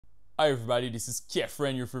Hi everybody, this is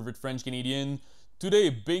Kefren, your favorite French Canadian. Today,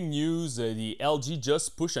 big news, the LG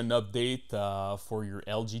just pushed an update for your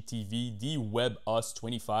LG TV, the webOS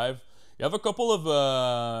 25. You have a couple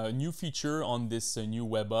of new features on this new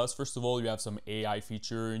webOS. First of all, you have some AI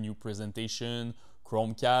feature, new presentation,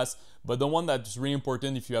 Chromecast, but the one that's really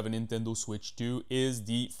important if you have a Nintendo Switch 2 is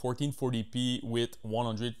the 1440p with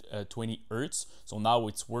 120 Hz. So now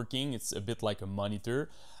it's working, it's a bit like a monitor,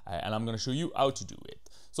 and I'm gonna show you how to do it.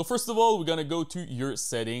 So first of all, we're gonna go to your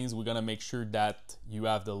settings. We're gonna make sure that you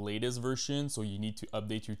have the latest version, so you need to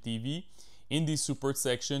update your TV. In the support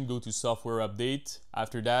section, go to software update.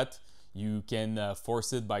 After that, you can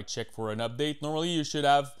force it by check for an update. Normally you should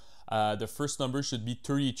have the first number should be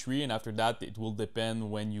 33, and after that it will depend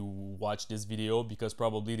when you watch this video, because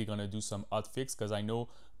probably they're gonna do some hotfix, because I know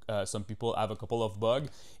some people have a couple of bugs.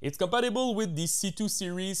 It's compatible with the C2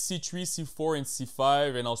 series, C3, C4, and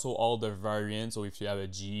C5, and also all the variants. So if you have a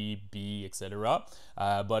G, B, etc.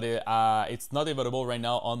 But it's not available right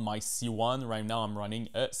now on my C1. Right now I'm running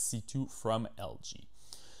a C2 from LG.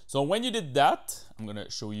 So when you did that, I'm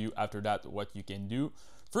gonna show you after that what you can do.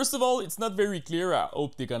 First of all, it's not very clear. I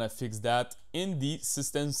hope they're gonna fix that. In the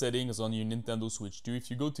system settings on your Nintendo Switch 2, if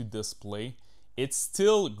you go to display, it's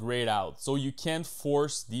still grayed out. So you can't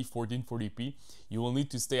force the 1440p. You will need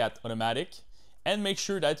to stay at automatic and make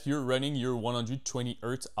sure that you're running your 120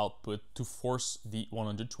 Hz output to force the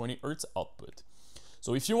 120 Hz output.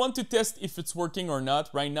 So if you want to test if it's working or not,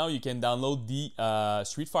 right now you can download the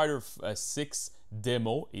Street Fighter 6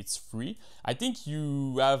 demo. It's free. I think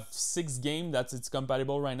you have 6 games that it's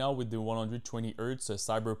compatible right now with the 120 Hz,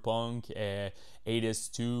 Cyberpunk,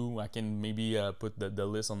 Hades2. I can maybe put the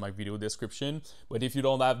list on my video description. But if you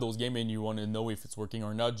don't have those games and you want to know if it's working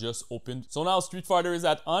or not, just open. So now Street Fighter is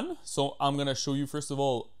at on. So I'm gonna show you first of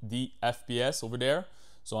all the FPS over there.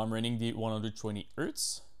 So I'm running the 120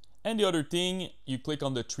 Hz. And the other thing, you click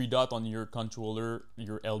on the 3 dot on your controller,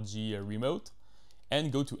 your LG remote,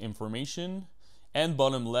 and go to information. And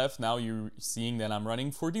bottom left, now you're seeing that I'm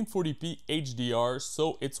running 1440p HDR,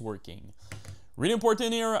 so it's working. Really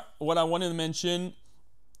important here, what I wanted to mention,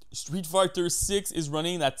 Street Fighter 6 is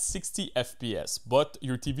running at 60 FPS, but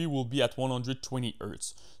your TV will be at 120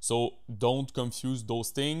 Hz. So don't confuse those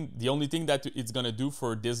things. The only thing that it's gonna do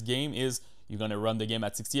for this game is you're gonna run the game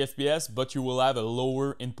at 60 FPS, but you will have a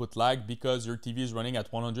lower input lag because your TV is running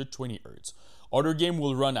at 120 Hz. Other game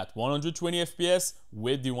will run at 120 FPS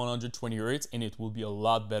with the 120 Hz, and it will be a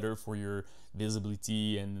lot better for your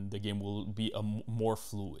visibility, and the game will be more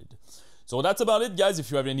fluid. So that's about it, guys. If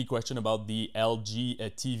you have any question about the LG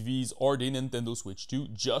TVs or the Nintendo Switch 2,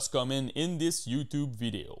 just comment in this YouTube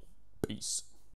video. Peace.